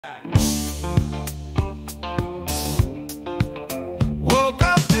Woke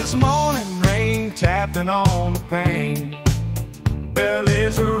up this morning, rain tapping on the pane.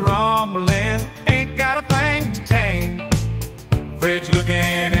 Bellies are rumbling, ain't got a thing to tame. Fridge looking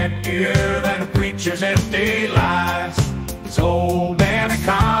emptier than a preacher's empty lies. This old damn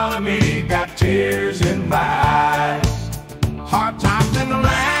economy got tears in my eyes. Hard times in the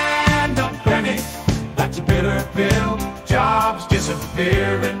land of plenty, that's a bitter pill. Jobs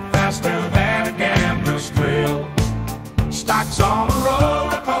disappearing faster than a gambler's thrill. Stocks on a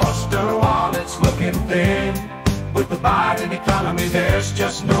roller coaster while it's looking thin. With the Biden economy, there's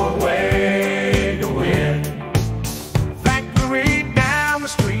just no way to win. Factory down the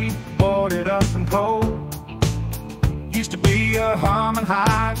street, boarded up and cold. Used to be a humming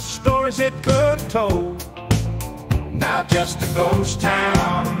high, stories it could have told. Now just a ghost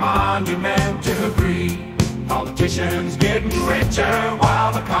town, a monument to greed. Politicians getting richer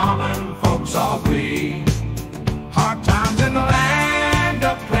while the common folks all bleed. Hard times in the land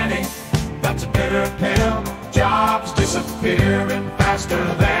of plenty, that's a bitter pill. Jobs disappearing faster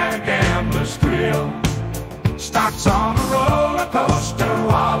than a gambler's thrill. Stocks on a roller coaster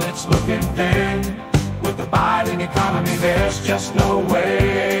while it's looking thin. With the Biden economy, there's just no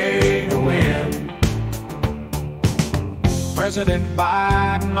way to win. President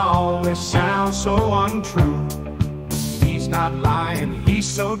Biden always sounds so untrue. He's not lying, he's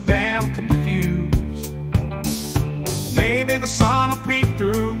so damn confused. Maybe the sun will peek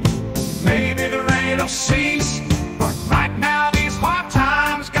through, maybe the rain will cease, but right now these hard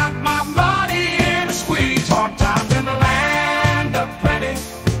times got my money in a squeeze. Hard times in the land of plenty,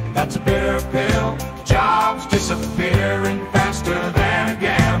 that's a bitter pill. Jobs disappearing faster than a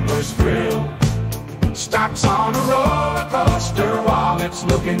gambler's thrill. Stocks on a roller coaster while it's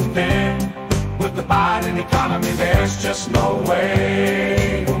looking thin. With the Biden economy, there's just no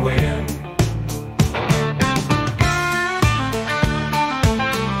way to win.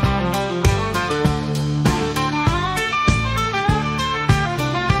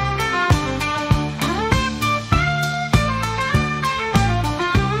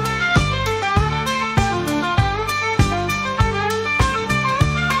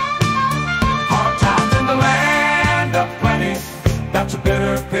 That's a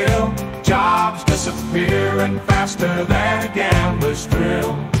bitter pill. Jobs disappearing faster than a gambler's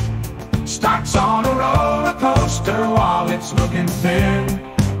thrill. Stocks on a roller coaster while it's looking thin.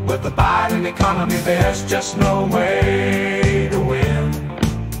 With the Biden economy, there's just no way to win.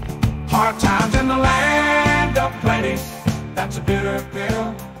 Hard times in the land of plenty, that's a bitter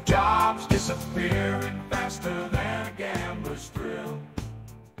pill. Jobs disappearing faster than a gambler's thrill.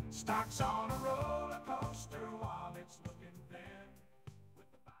 Stocks on a roller